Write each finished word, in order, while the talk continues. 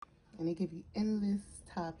And they give you endless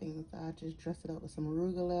toppings. I just dressed it up with some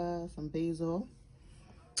arugula, some basil.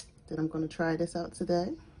 Then I'm gonna try this out today.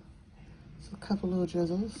 So a couple little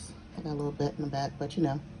drizzles. I got a little bit in the back, but you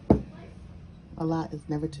know, a lot is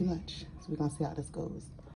never too much. So we're gonna see how this goes.